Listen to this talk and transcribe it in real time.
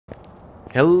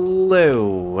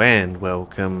Hello and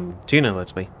welcome to another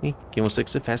Let's Play. Me,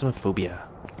 GamerWolfSix of Phasmophobia.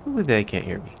 Hopefully they can't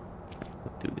hear me.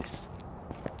 Let's do this.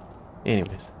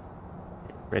 Anyways,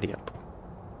 ready up.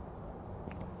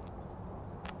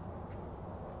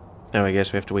 Now I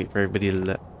guess we have to wait for everybody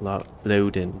to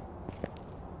load in.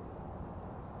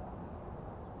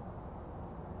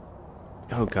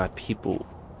 Oh god, people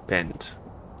bend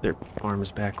their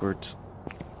arms backwards.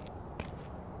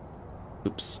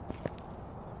 Oops.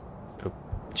 Oh,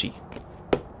 gee.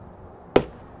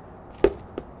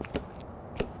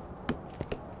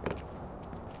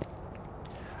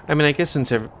 I mean, I guess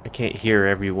since I can't hear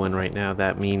everyone right now,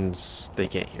 that means they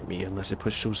can't hear me unless I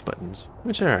push those buttons.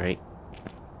 Which, alright.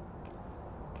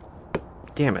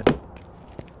 Damn it.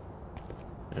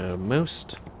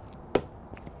 Most.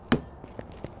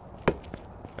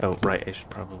 Oh, right, I should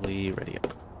probably ready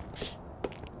up.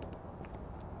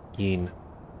 Yeen.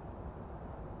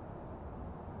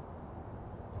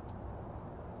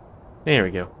 There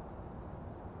we go.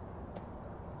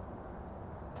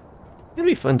 It'd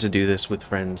be fun to do this with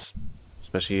friends,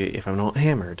 especially if I'm not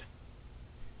hammered.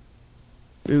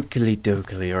 Ookily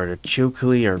dokily,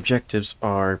 artichokily, our objectives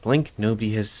are blank,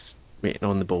 nobody has written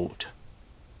on the board.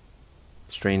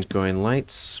 Strange glowing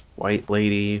lights, white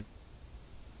lady.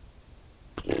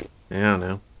 I don't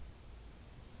know.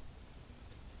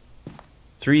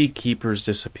 3 keepers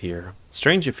disappear.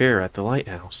 Strange affair at the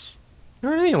lighthouse.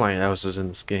 There aren't any lighthouses in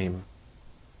this game.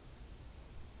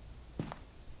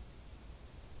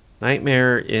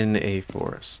 Nightmare in a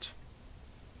forest.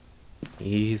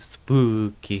 He's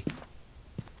spooky.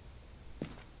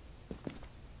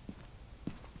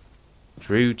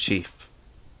 Drew Chief.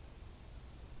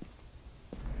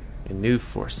 A new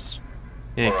force.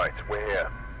 Alright, we're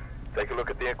here. Take a look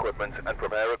at the equipment and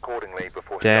prepare accordingly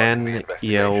before starting the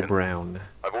investigation. Danielle Brown.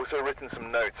 I've also written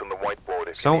some notes on the whiteboard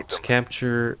if Salt, you need them.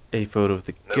 capture a photo of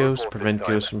the No ghost, report prevent this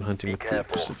time. ghosts from hunting Be with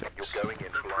careful. crucifix. You're going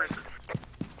in blind.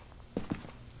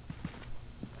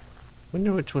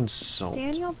 Wonder which one's salt.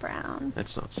 Daniel Brown.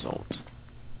 That's not salt.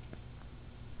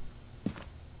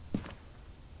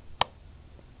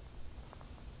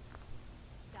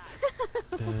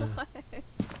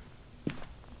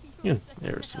 Yeah,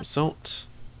 there's some salt.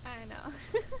 I know.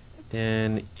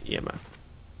 Then Yema.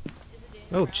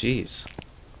 Oh, jeez.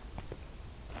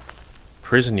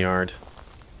 Prison yard.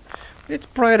 It's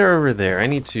brighter over there. I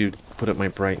need to put up my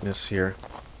brightness here.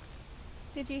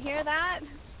 Did you hear that?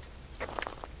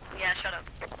 Yeah, shut up.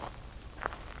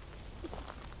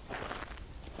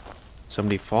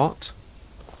 Somebody fought?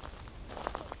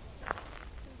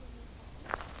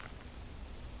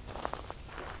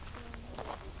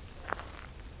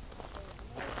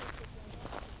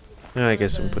 I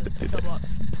guess we'll put it through there.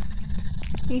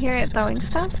 You hear it throwing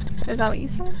stuff? Is that what you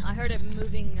said? I heard it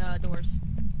moving doors,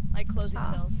 like closing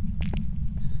cells.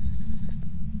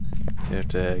 You have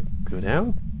to go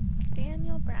down?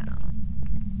 Daniel Brown.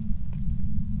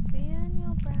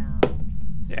 Daniel Brown.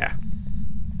 Yeah.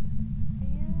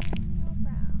 Daniel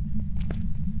Brown.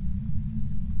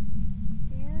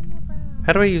 Daniel Brown.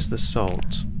 How do I use the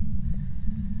salt?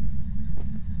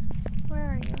 Where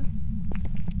are you?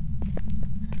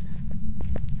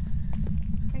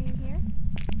 Are you here?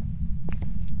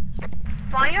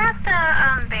 While you're at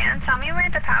the van, tell me where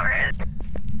the power is.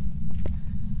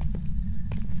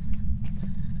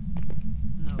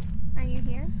 No. Are you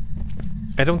here?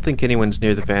 I don't think anyone's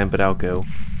near the van, but I'll go.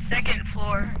 Second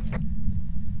floor.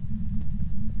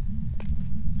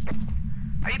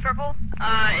 Are you purple?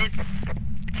 It's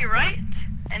to your right,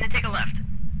 and then take a left.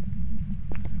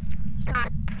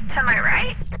 To my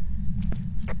right?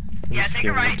 Yeah, take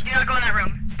a right. Do not go in that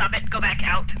room. Stop it. Go back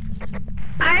out.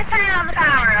 I just turned on the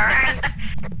power, alright?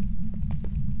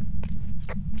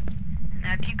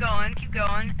 Now keep going.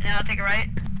 Now take a right.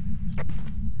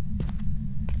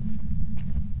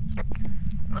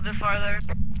 A little bit farther.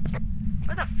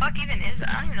 What the fuck even is that?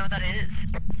 I don't even know what that is.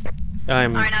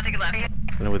 Alright, now take a left.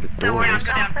 I know where the No, door down, is.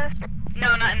 go down.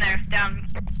 No, not in there. Down.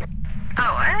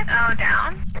 Oh, what? Oh,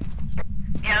 down?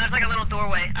 Yeah, there's like a little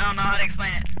doorway. I don't know how to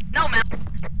explain it. No, man.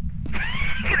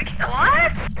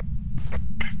 What?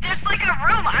 There's like a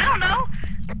room. I don't know.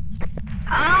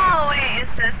 Oh, wait, is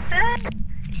this it?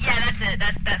 Yeah, that's it.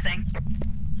 That's that thing.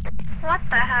 What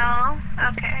the hell?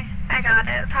 Okay, I got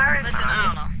it. Power is Listen, I on.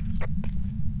 don't know.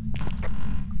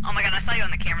 Oh my god, I saw you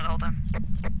on the camera the whole time.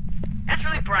 That's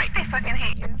really bright. I fucking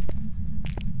hate you.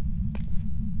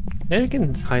 Yeah, we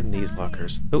can hide in these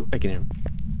lockers. Oh, I can hear him.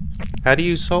 How do you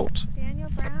use salt? Daniel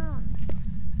Brown.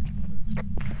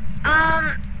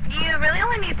 You really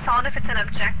only need salt if it's an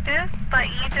objective, but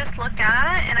you just look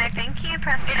at it, and I think you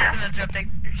press It F. isn't a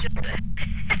objective.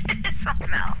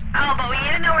 Something else. Oh, but we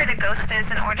need to know where the ghost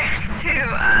is in order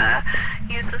to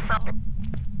use the cell.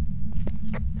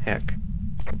 Heck.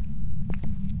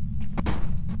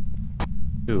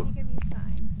 Ooh. Can you give me a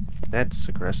sign? That's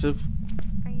aggressive.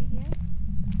 Are you here?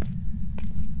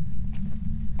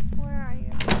 Where are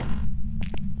you?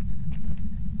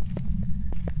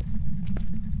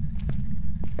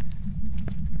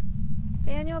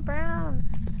 Daniel Brown.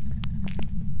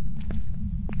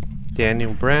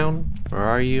 Daniel Brown, where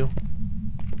are you?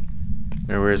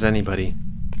 Or where's anybody?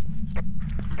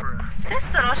 This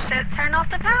little shit turned off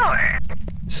the power.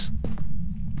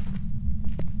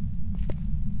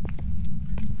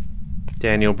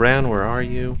 Daniel Brown, where are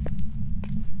you?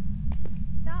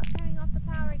 Stop turning off the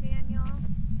power, Daniel.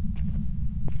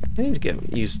 I need to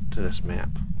get used to this map.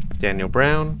 Daniel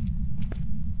Brown.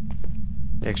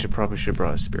 Actually, probably should have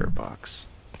brought a spirit box.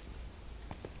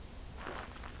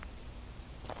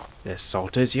 This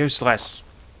salt is useless.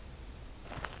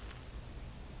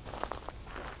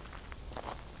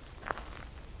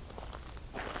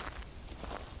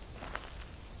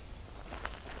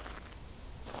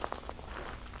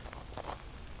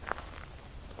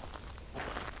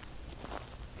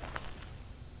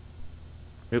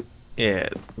 Oop. Yeah,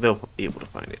 they'll be able to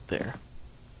find it there.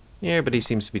 Yeah, but he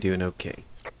seems to be doing okay.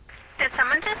 Did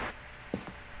someone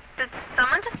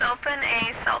just open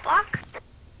a cell block?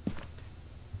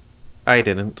 I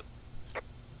didn't.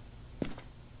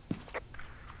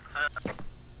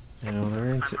 No,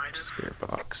 they're into spirit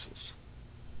boxes.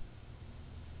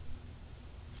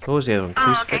 What was the other one? Oh,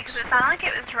 Crucifix? okay, because it sounded like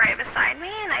it was right beside me,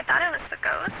 and I thought it was the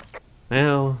ghost.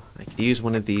 Well, I could use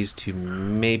one of these to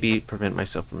maybe prevent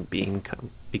myself from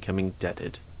becoming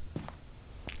deaded.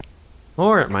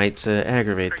 Or it might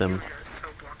aggravate them.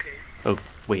 Oh,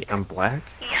 wait, I'm black?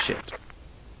 Yeah. Shit.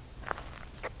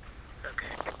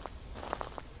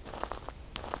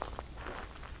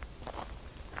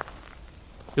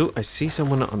 Ooh, I see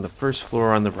someone on the first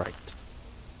floor on the right.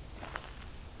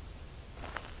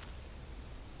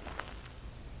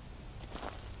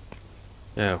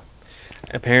 Oh.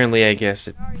 Apparently, I guess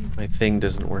my thing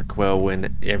doesn't work well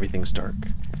when everything's dark.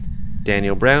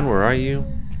 Daniel Brown, where are you?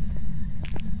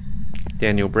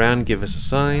 Daniel Brown, give us a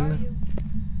sign.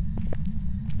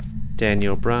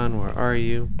 Daniel Brown, where are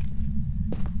you?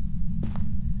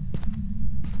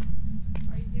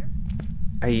 Are you here?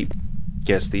 I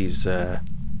guess these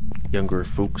younger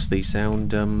folks, they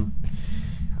sound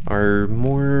are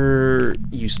more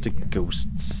used to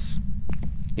ghosts,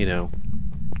 you know,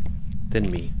 than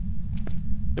me.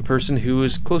 A person who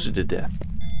is closer to death.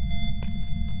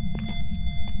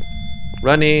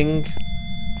 Running.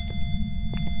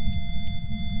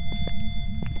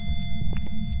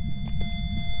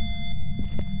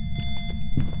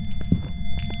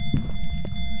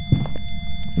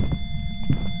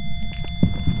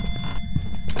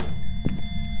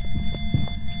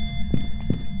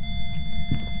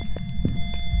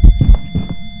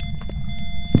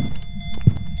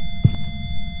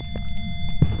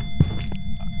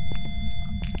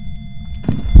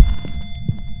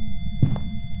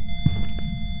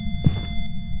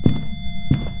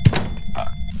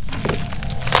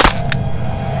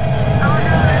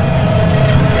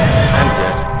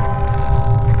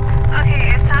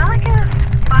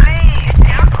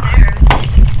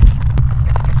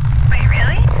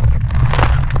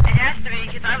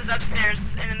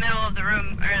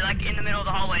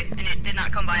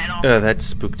 That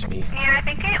spooked me. Yeah, I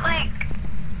think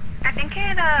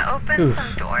it opened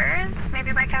some doors,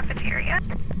 maybe by cafeteria.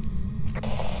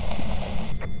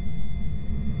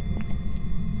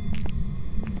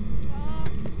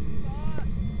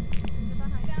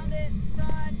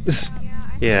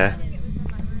 Yeah.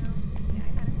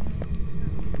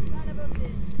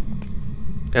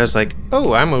 I was like,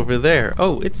 oh, I'm over there.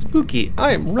 Oh, it's spooky.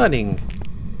 I'm running.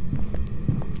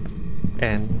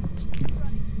 And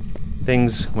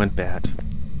things went bad.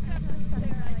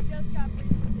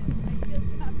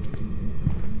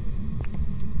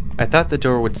 I thought the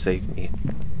door would save me.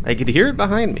 I could hear it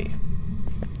behind me.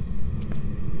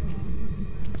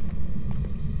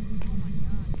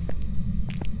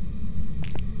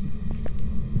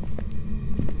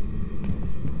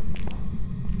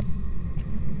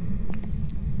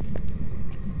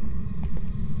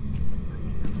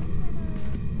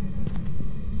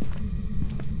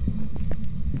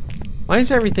 Why is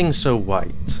everything so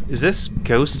white? Is this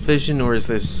ghost vision, or is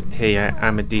this, hey,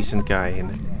 I'm a decent guy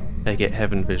and I get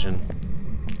heaven vision?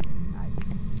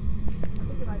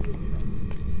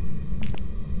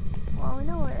 Well, we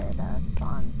know where it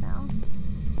spawns now.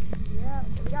 Yeah,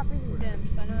 we got freezing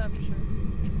temps, I know that for sure.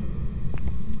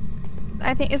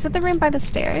 I think, is it the room by the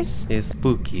stairs? It's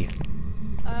spooky.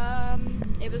 I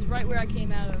It was right where I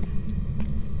came out of.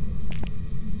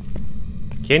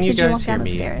 Can you Did you guys walk hear down the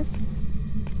me? stairs?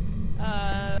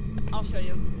 I'll show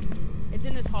you. It's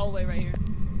in this hallway right here.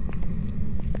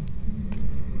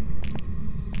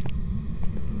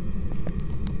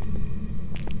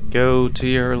 Go to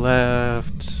your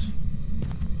left.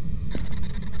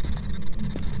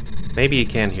 Maybe you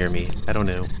can hear me. I don't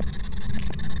know.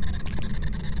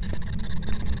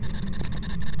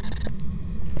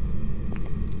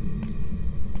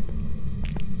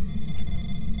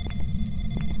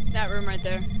 That room right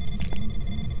there.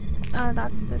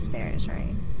 That's the stairs,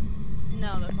 right?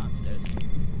 No, that's not stairs.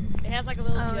 It has like a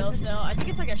little Oh, jail is it? cell. I think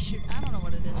it's like a shoot. I don't know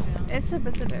what it is now. It's a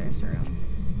visitor's room.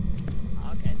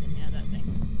 Okay, then yeah, that thing.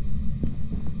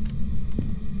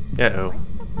 Uh-oh. Why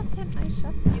the fuck can't I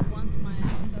shut It wants my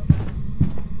ass so bad.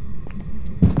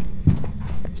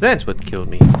 So that's what killed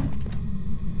me.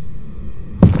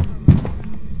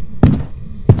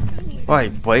 Why,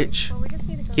 bitch? Well, we just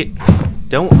need to go Get, to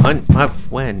don't hunt my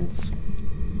friends.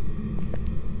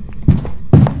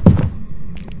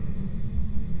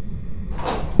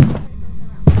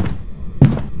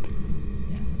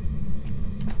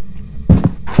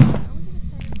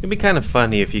 It'd be kind of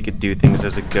funny if you could do things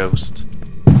as a ghost.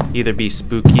 Either be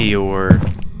spooky or,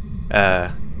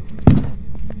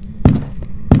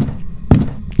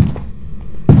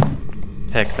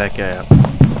 heck that guy up.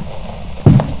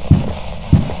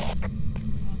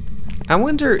 I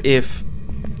wonder if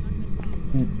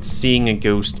seeing a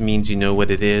ghost means you know what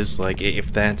it is, like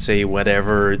if that's a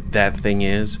whatever that thing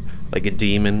is, like a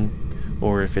demon,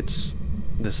 or if it's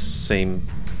the same,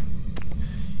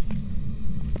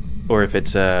 or if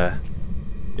it's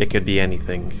it could be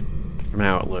anything from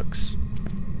how it looks.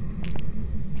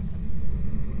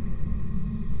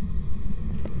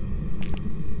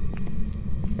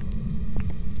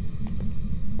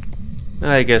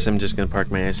 I guess I'm just gonna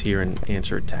park my ass here and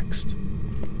answer a text.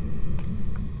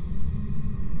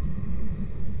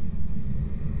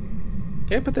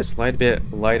 Can I put this light a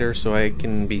bit lighter so I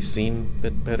can be seen a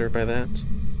bit better by that?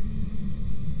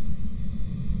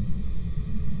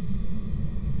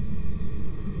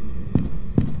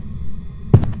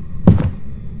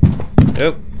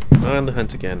 Oh, on the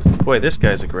hunt again. Boy, this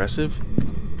guy's aggressive.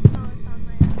 Oh, it's on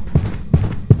my ass.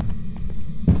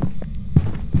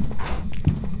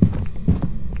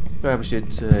 Probably should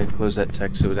close that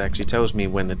text so it actually tells me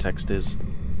when the text is.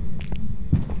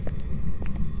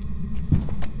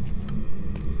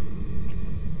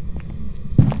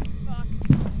 Fuck.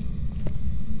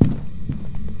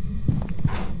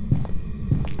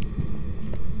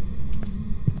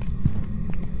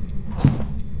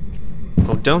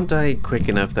 Oh, don't die quick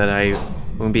enough that I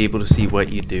won't be able to see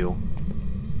what you do.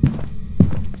 I'm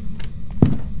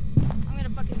gonna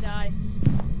fucking die.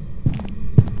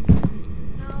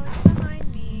 No, it's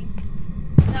behind me.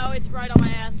 No, it's right on my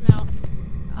ass, Mel.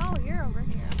 Oh, you're over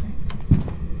here. Okay.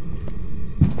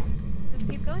 Just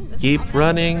keep going this Keep way.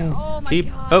 running. Oh my Keep.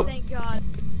 god, Oh, thank god.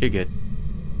 you're good.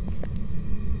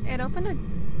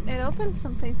 It opened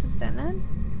some places, didn't it?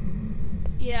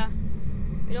 Yeah.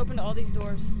 It opened all these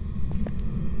doors.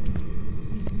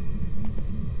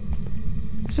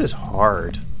 This is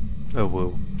hard. Oh,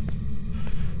 whoa.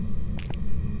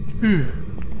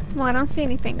 Well, I don't see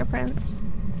any fingerprints.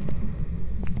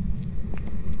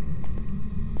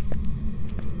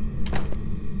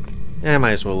 I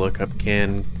might as well look up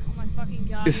Ken. Oh my fucking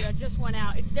god, dude, I just went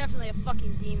out. It's definitely a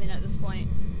fucking demon at this point.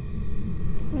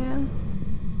 Yeah.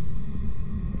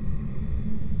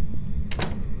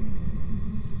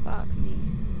 Fuck me.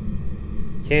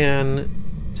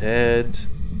 Ken, Ted.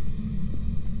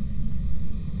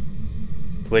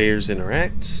 Players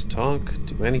interact, talk,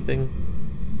 do anything.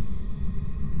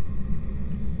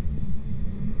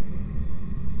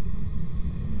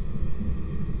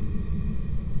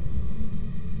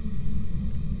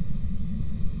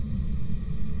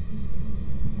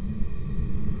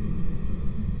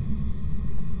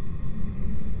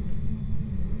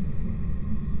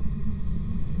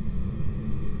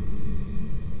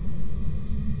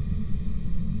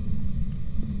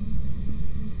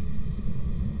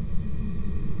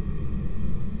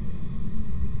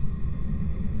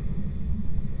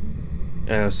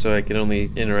 So I can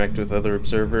only interact with other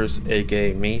observers,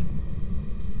 aka me.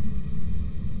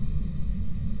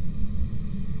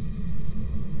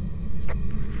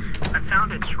 I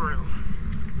found its room.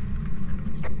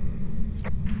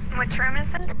 Which room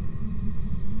is it?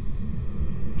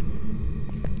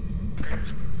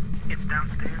 It's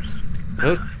downstairs.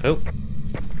 Oh,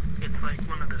 It's like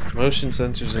one of the small motion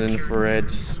sensors and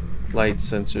infrared light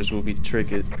sensors will be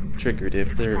triggered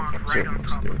if they're right on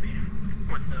circles top through. of you.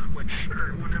 When the witch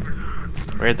or whenever the hunt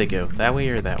starts. Where'd they go? That way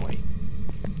or that way?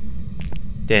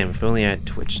 Damn, if only I had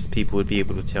Twitch, the people would be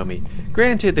able to tell me.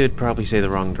 Granted, they would probably say the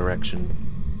wrong direction.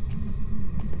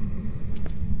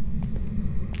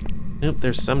 Nope,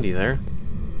 there's somebody there.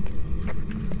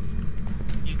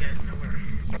 You guys know where.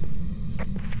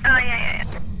 Oh, yeah.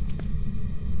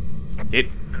 It.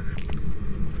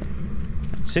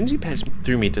 Since you passed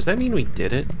through me, does that mean we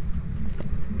did it?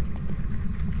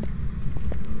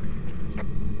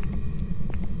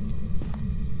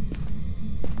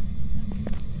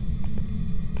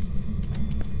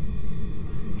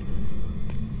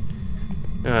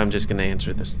 Oh, I'm just gonna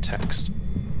answer this text.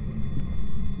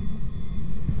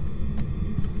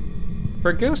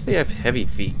 For ghosts, they have heavy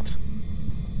feet.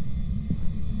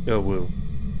 Oh, woo.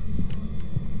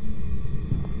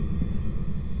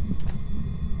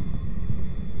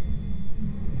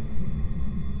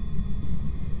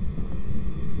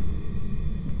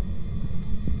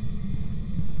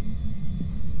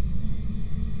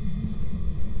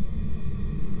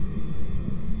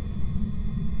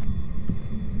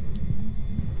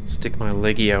 Stick my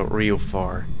leggy out real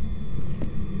far.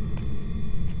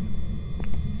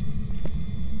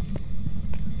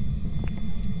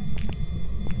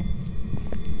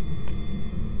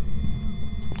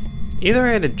 Either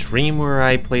I had a dream where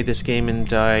I played this game and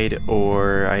died,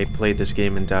 or I played this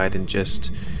game and died and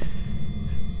just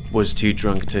was too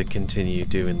drunk to continue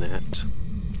doing that.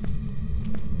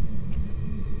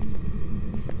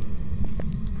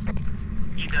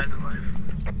 You guys alive?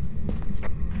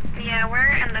 Yeah,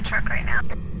 we're in the truck right now.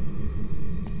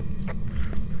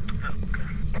 Oh, okay.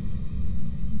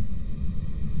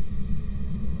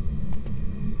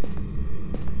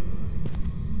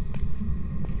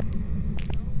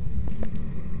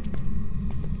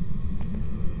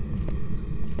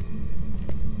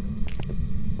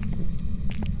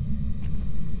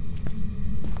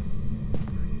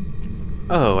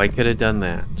 Oh, I could have done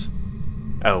that.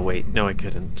 Oh, wait, no I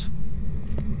couldn't.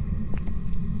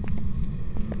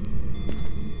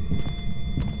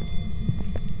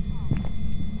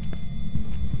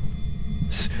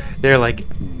 They're like,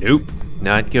 nope,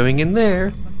 not going in there.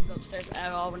 Fucking go upstairs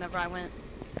at all whenever I went.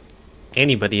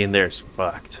 Anybody in there's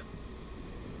fucked.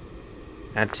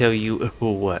 I tell you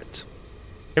what.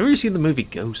 Ever you seen the movie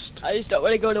Ghost? I just don't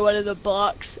want to go to one of the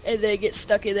blocks and then get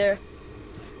stuck in there.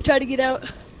 Try to get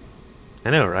out.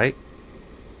 I know, right?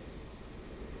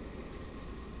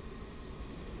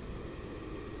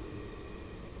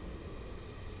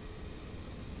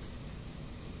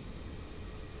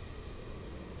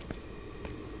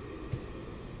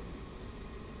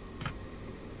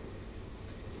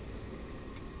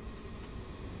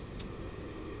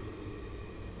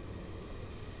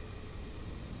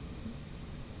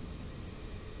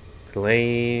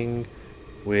 Playing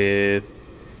with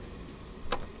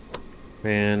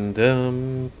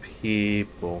random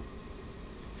people.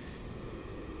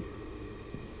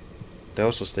 I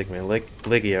also stick my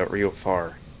leggy out real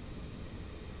far.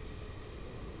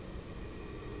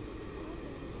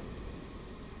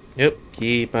 Yep,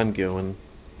 keep on going.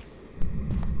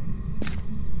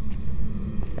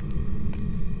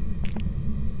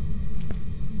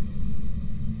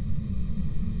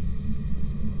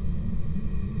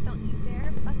 Don't you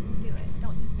dare fucking do it.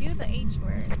 Don't you do the H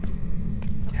word.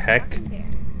 Don't Heck. fucking dare.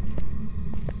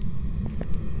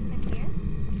 And here?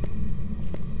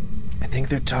 I think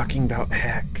they're talking about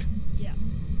heck. Yeah.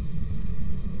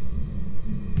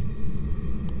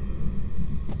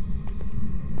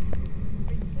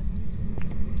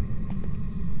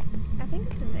 I think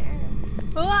it's in there.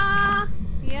 Ah!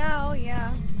 Yeah, oh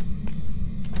yeah.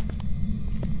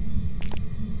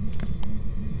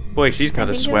 Boy, she's got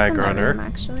I a think it was in swagger that on room, her.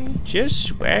 actually. Just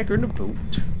swagger in a boot.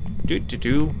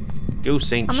 Do. Go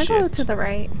Saint I'm gonna shit. go to the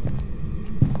right.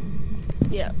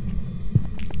 Yeah.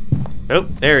 Oh,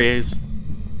 there he is.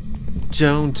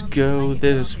 Don't go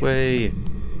this way.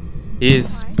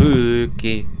 It's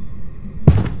spooky.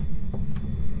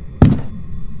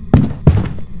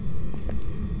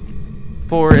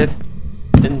 For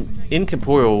an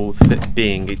incorporeal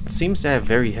being, it seems to have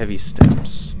very heavy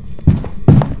steps.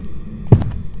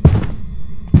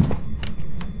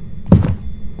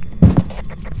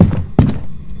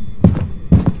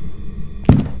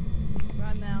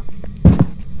 Run now.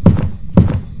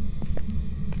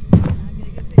 I'll get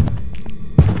a good picture.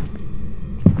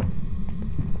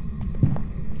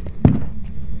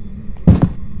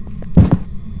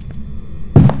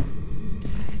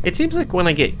 It seems like when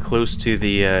I get close to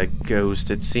the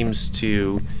ghost, it seems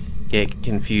to get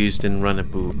confused and run a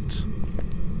boot.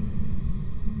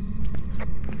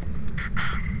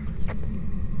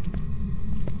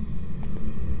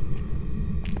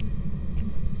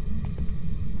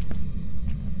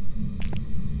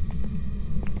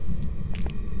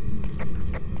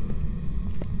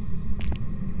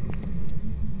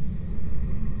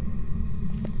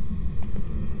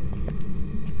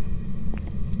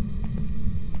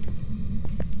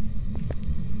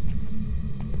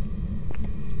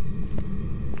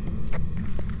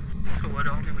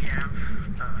 have.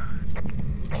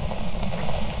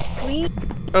 We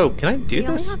Oh, can I do we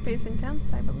only this? have freezing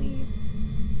temps, I believe.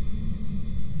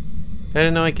 I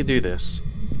didn't know I could do this.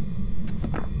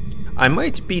 I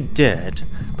might be dead,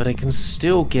 but I can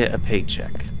still get a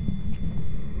paycheck.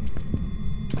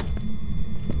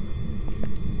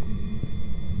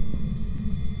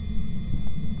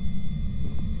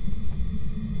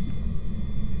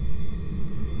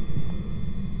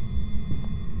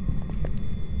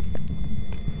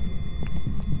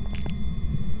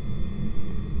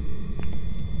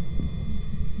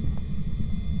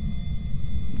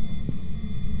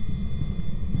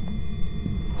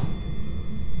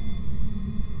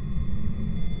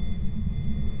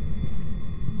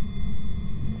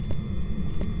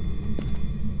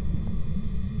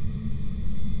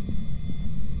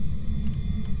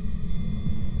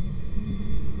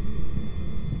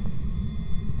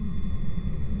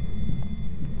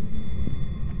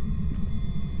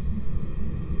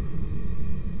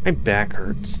 My back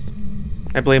hurts.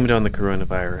 I blame it on the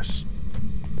coronavirus.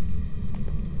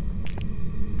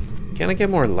 Can I get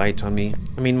more light on me?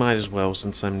 I mean, might as well,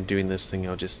 since I'm doing this thing,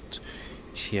 I'll just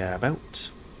tab out.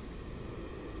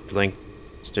 Blink.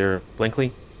 Stare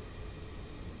blankly.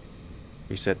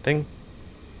 Reset thing.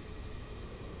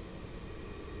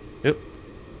 Yep.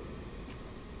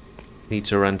 Need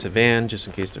to run to van, just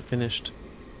in case they're finished.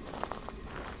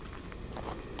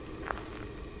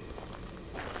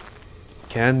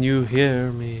 Can you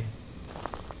hear me?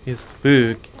 It's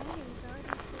spooky.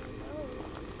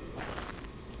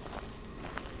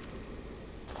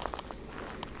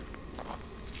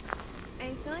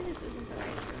 I feel like this isn't the right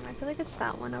room. I feel like it's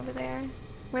that one over there,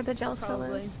 where the gel cell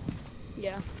Probably. is.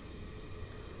 Yeah.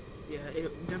 Yeah,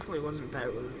 it definitely wasn't that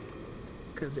room.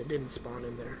 Because it didn't spawn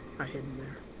in there. I hid in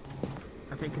there.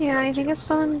 I think it's Yeah, that I think it jail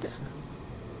cell, spawned-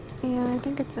 so- Yeah, I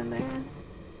think it's in there.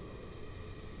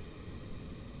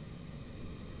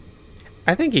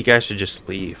 I think you guys should just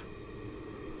leave.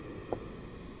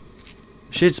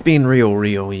 Shit's being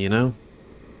real, you know?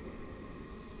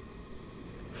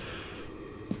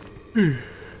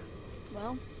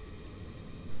 Well,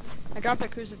 I dropped a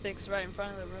crucifix right in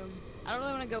front of the room. I don't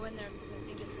really want to go in there because I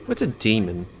think it's. What's a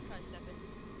demon? Try to step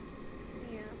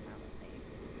in. Yeah, probably.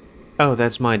 Oh,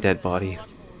 that's my dead body. Watch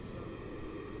forward,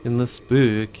 so. In the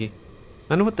spooky.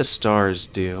 I know what the stars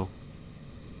do.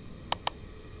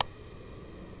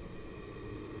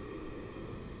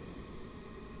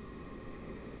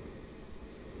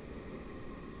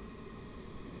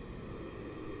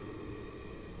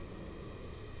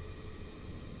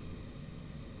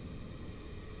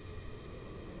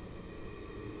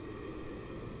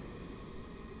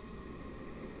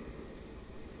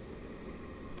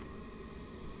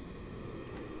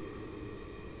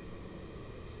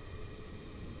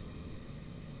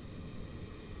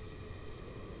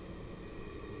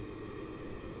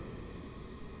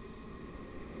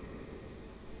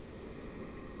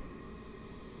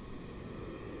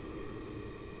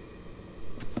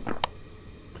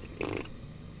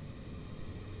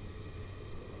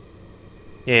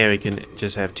 Yeah, we can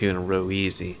just have two in a row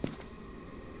easy.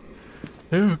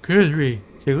 Oh, good me.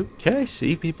 Can I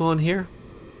see people in here?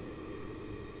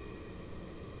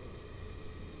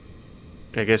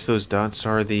 I guess those dots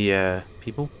are the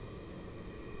people.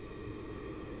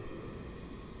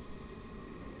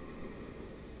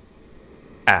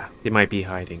 Ah, they might be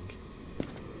hiding.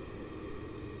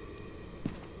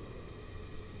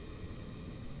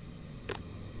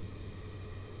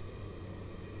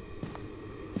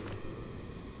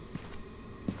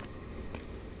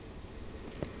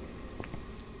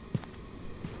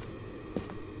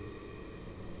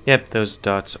 Yep, those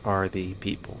dots are the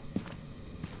people.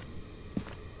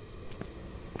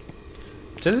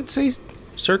 Does it say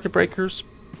circuit breakers?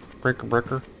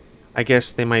 Breaker? I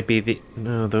guess they might be the...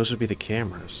 No, those would be the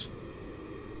cameras.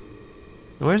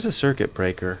 Where's the circuit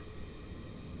breaker?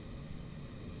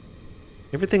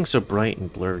 Everything's so bright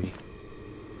and blurry.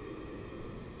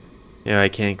 Yeah, I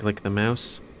can't click the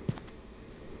mouse.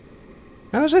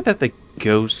 How is it that the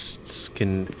ghosts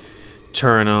can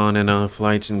turn on and off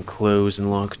lights and close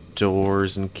and lock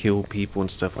doors and kill people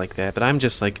and stuff like that? But I'm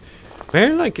just like,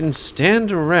 well, I can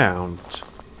stand around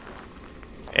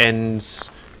and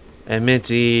emit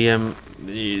the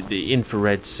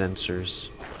infrared sensors.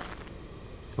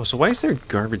 Oh, so why is there a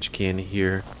garbage can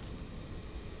here?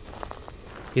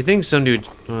 You think some dude...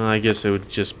 Well, I guess it would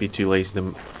just be too lazy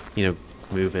to, you know,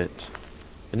 move it.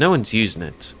 But no one's using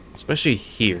it. Especially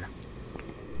here.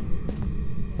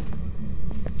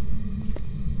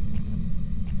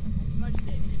 I smudged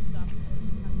it and it stopped, so I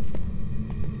have to use it.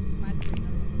 Might have to put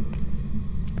another one.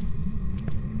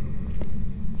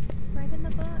 Right in the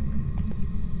book.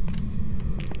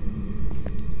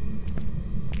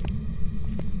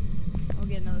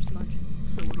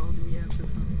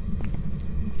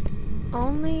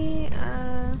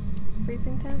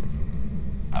 freezing temps.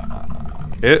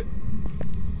 It.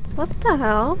 What the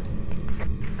hell?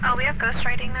 Oh, we have ghost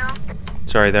writing now.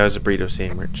 Sorry, that was a burrito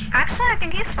sandwich. Actually, I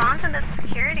think he spawns in the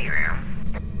security room.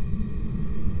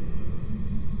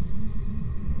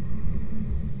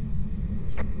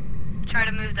 Try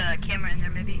to move the camera in there,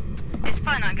 maybe. It's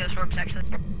probably not ghost orbs, actually.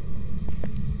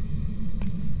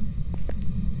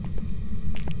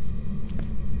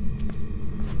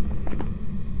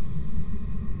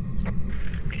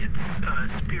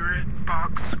 It's spirit,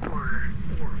 box, or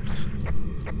orbs.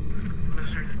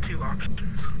 Those are the two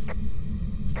options.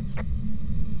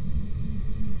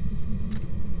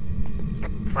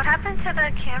 What happened to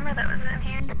the camera that was in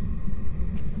here?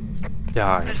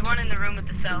 Died. There's one in the room with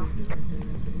the cell.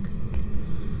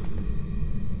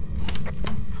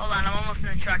 Hold on, I'm almost in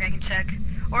the truck. I can check.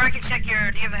 Or I can check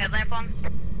your... Do you have a headlamp on?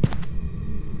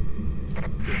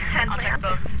 I'll check Headlamp.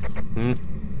 both. Hmm.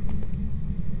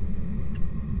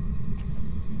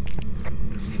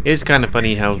 It's kind of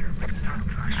funny how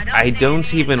I don't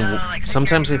see even. any, like,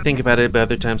 Sometimes I security think about it, but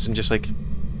other times I'm just like,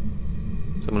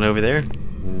 someone over there?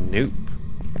 Nope.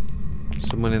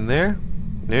 Someone in there?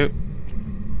 Nope.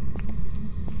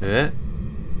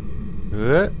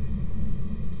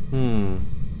 Hmm.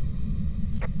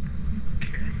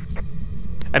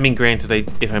 I mean, granted,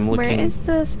 if I'm Where looking is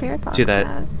the spirit box to that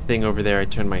at? thing over there, I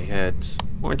turn my head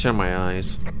or turn my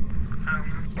eyes.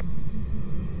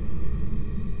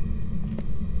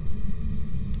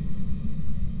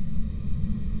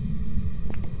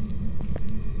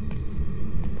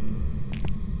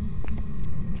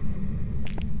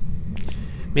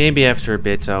 Maybe after a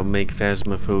bit I'll make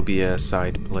Phasmophobia a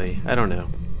side play. I don't know.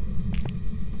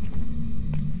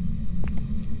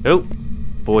 Oh,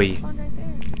 boy. Spawned right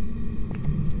there.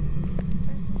 It's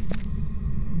right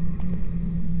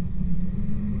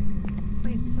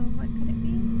there. Wait, so what could it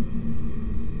be?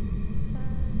 The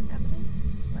evidence?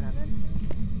 What evidence do we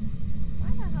take? Why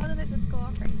the hell did it just go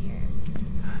off right here?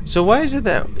 So why is it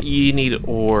that you need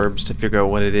orbs to figure out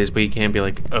what it is, but you can't be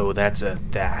like, oh, that's a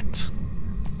that?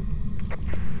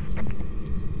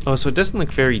 Oh, so it doesn't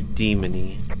look very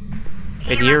demon-y.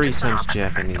 And Yuri sounds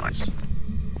Japanese.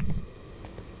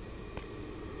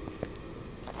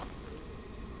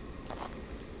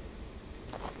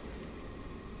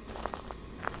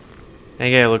 That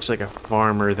guy looks like a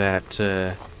farmer that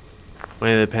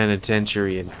went to the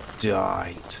penitentiary and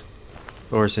died.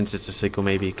 Or since it's a sequel,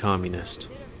 maybe a communist.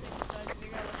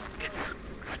 It's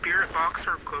spirit box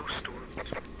or ghost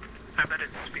orbs. I bet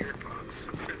it's spirit box,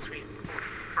 since we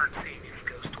aren't seeing any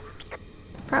ghost orbs.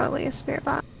 Probably a spirit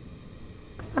box.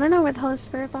 I don't know where the hell the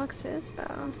spirit box is,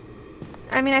 though.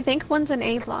 I mean, I think one's an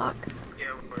A block. Yeah,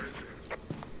 where is it?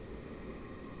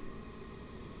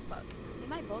 But they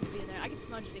might both be in there. I can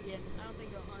smudge it again. I don't think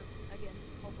it'll hunt again,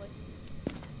 hopefully.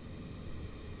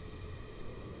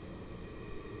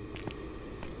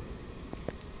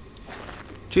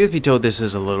 Truth be told, this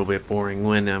is a little bit boring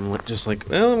when I'm just like,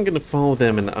 well, I'm gonna follow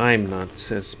them and I'm not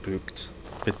as spooked.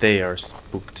 But they are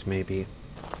spooked, maybe.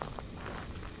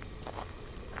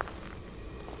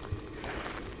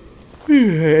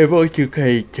 I'm also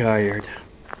kind of tired.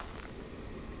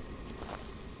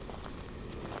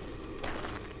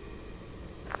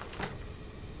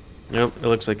 Nope, it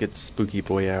looks like it's spooky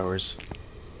boy hours.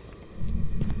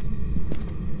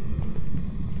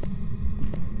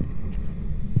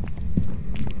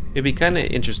 It'd be kind of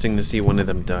interesting to see one of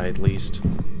them die at least.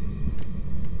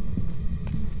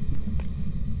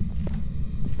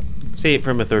 See it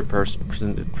from a third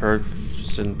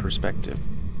person perspective.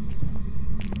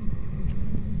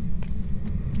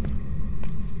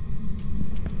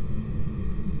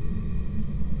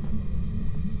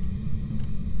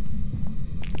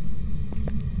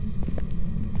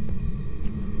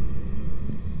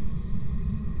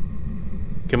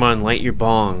 Come on, light your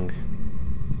bong.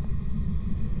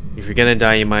 If you're gonna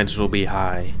die, you might as well be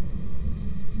high.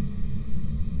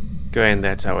 Go ahead, and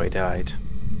that's how I died.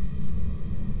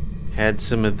 Had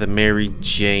some of the Mary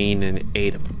Jane and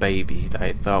ate a baby that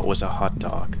I thought was a hot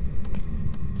dog.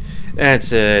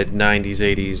 That's a 90s,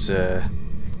 80s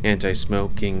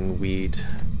anti-smoking weed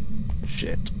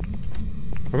shit.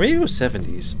 Or maybe it was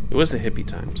 70s. It was the hippie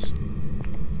times.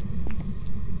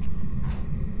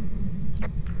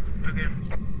 Okay.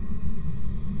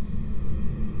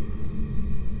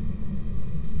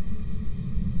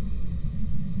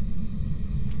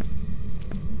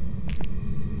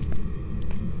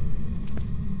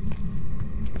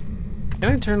 Can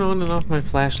I turn on and off my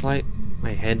flashlight?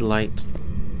 My headlight?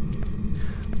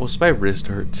 Well, my wrist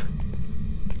hurts.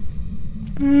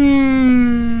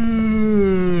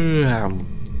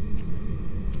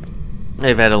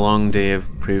 I've had a long day of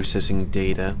processing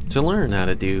data to learn how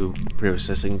to do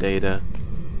processing data.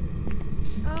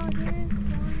 Oh, here is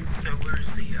one. So where's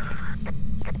the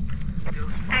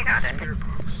ghost I got it. spirit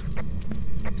box?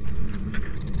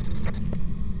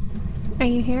 Are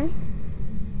you here?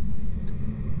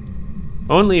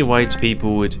 Only white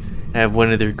people would have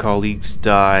one of their colleagues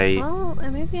die, Well, it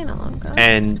may be an alarm ghost.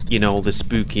 and you know the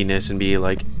spookiness, and be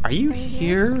like, "Are you Are you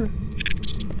here?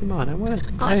 Come on, I want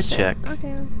oh, to shit. check."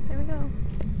 Okay, there we go.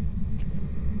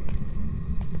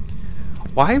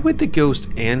 Why would the ghost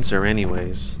answer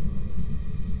anyways?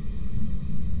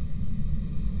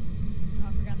 Oh,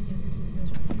 I forgot to get a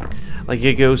picture of the ghost. Like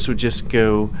a ghost would just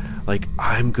go, like,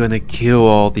 "I'm gonna kill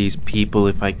all these people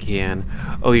if I can."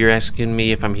 Oh, you're asking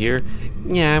me if I'm here?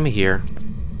 Yeah, I'm here.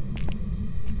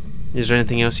 Is there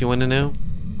anything else you want to know?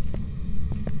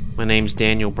 My name's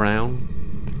Daniel Brown.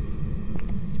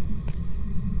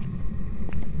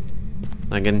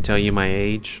 I'm gonna tell you my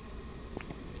age.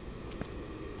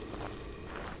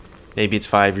 Maybe it's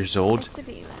 5 years old. It's a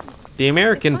demon. The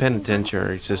American fucking penitentiary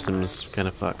haunts system is so kind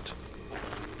of fucked.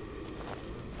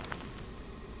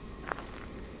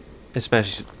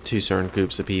 Especially to certain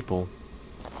groups of people.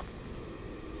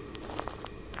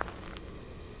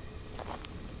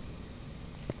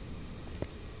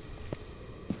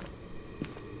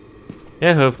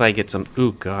 Yeah, hopefully I get some.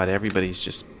 Ooh, God, everybody's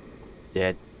just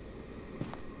dead.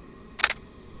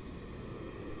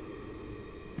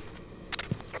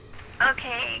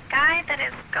 Okay, guy that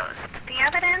is ghost. The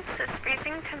evidence is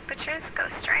freezing temperatures,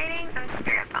 ghost writing, and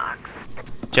spirit box.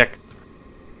 Check.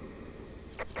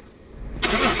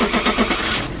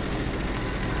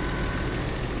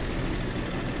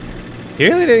 He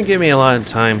really didn't give me a lot of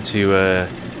time to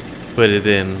put it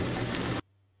in.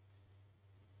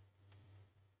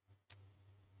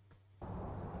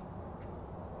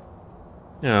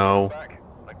 No. Back.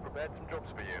 I've prepared some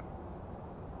jobs for you.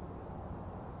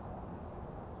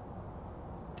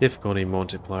 Difficulty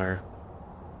multiplier.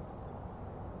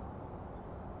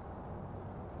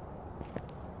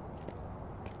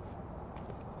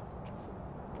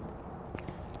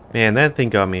 Man, that thing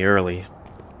got me early.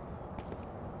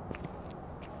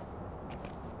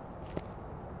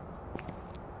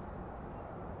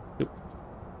 Oop.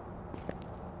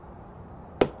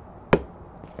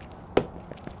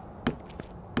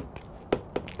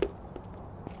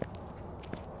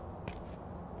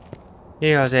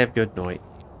 Yeah, guys, have a good night.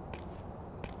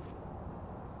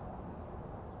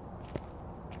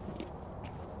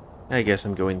 I guess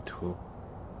I'm going to.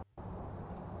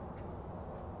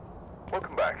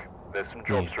 Welcome back. There's some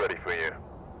jobs ready for you.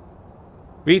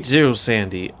 Reach Zero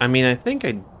Sandy. I mean, I think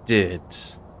I did.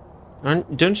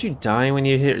 Don't you die when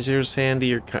you hit Zero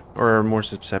Sandy, or are more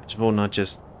susceptible, not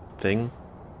just thing?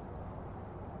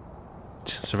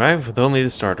 Survive with only the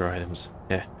starter items.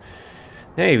 Yeah.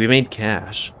 Hey, we made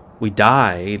cash. We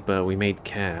died, but we made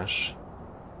cash.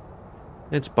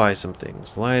 Let's buy some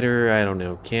things. Lighter, I don't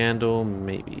know. Candle,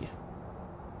 maybe.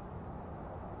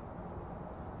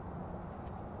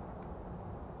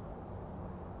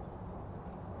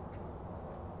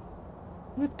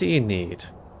 What do you need?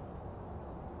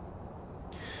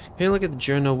 Can you look at the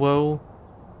journal? Whoa.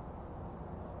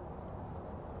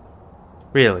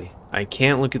 Really, I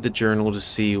can't look at the journal to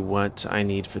see what I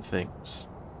need for things.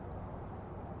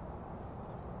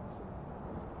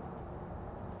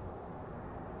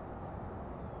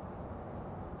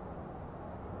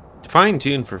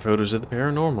 Fine-tuned for photos of the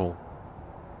paranormal.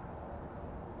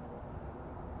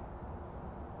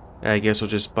 I guess we'll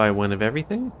just buy one of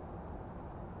everything?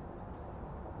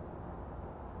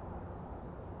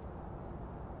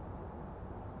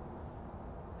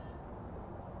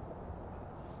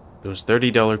 Those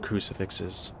 $30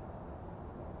 crucifixes.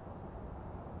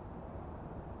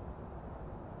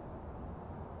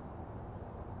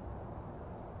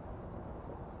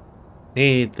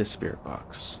 Need the spirit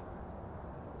box.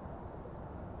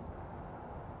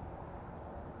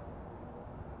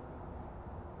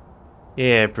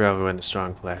 Yeah, probably want a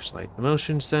strong flashlight. The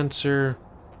motion sensor.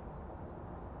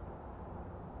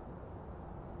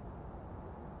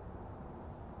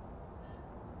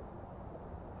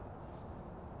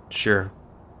 Sure.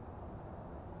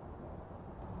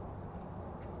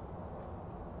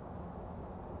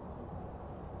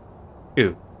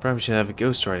 Ooh, probably should have a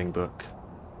ghostwriting book.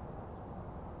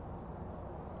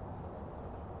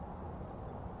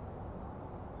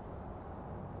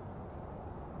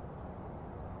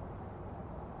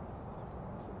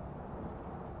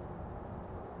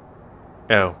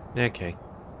 Oh, okay.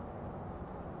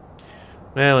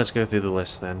 Well, let's go through the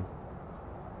list then.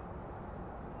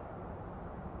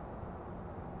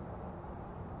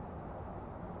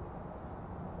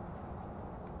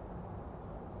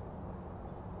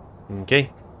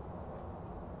 Okay.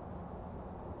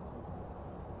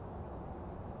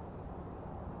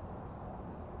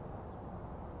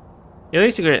 At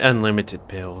least you get unlimited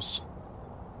pills.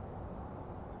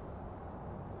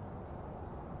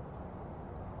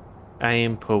 I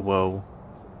am Powo.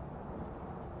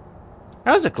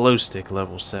 How's a glow stick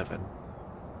level 7?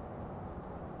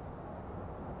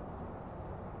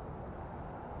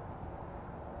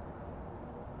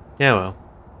 Yeah, well.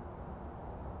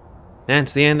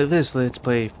 That's the end of this Let's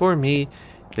Play for me,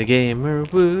 the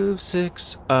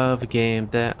GamerWolfSix, of a game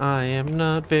that I am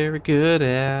not very good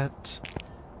at.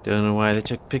 Don't know why they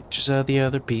took pictures of the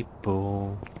other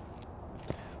people.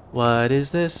 What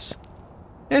is this?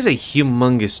 There's a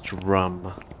humongous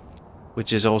drum,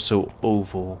 which is also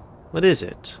oval. What is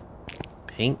it?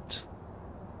 Paint?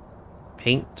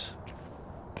 Paint?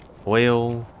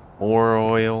 Oil? More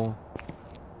oil?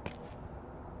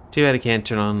 Too bad I can't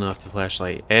turn on and off the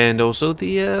flashlight. And also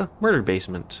the murder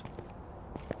basement.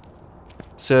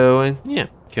 So, yeah.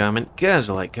 Comment. Guys,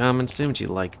 like comments. Do what you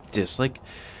like, dislike.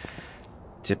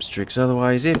 Tips, tricks,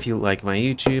 otherwise. If you like my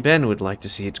YouTube and would like to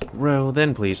see it grow,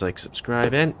 then please like,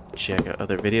 subscribe, and check out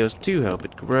other videos to help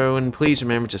it grow. And please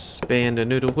remember to spam a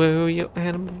noodle woo your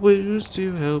animal woos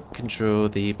to help control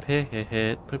the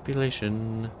pet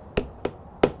population.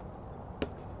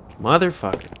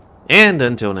 Motherfucker. And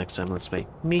until next time, let's play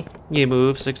me,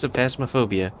 GamerWolfSix of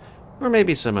Phasmophobia, or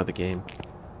maybe some other game.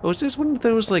 Oh, is this one of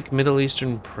those, like, Middle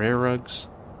Eastern prayer rugs?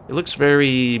 It looks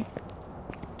very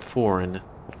foreign.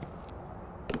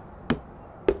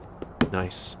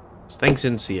 Nice. Thanks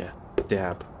and see ya.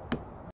 Dab.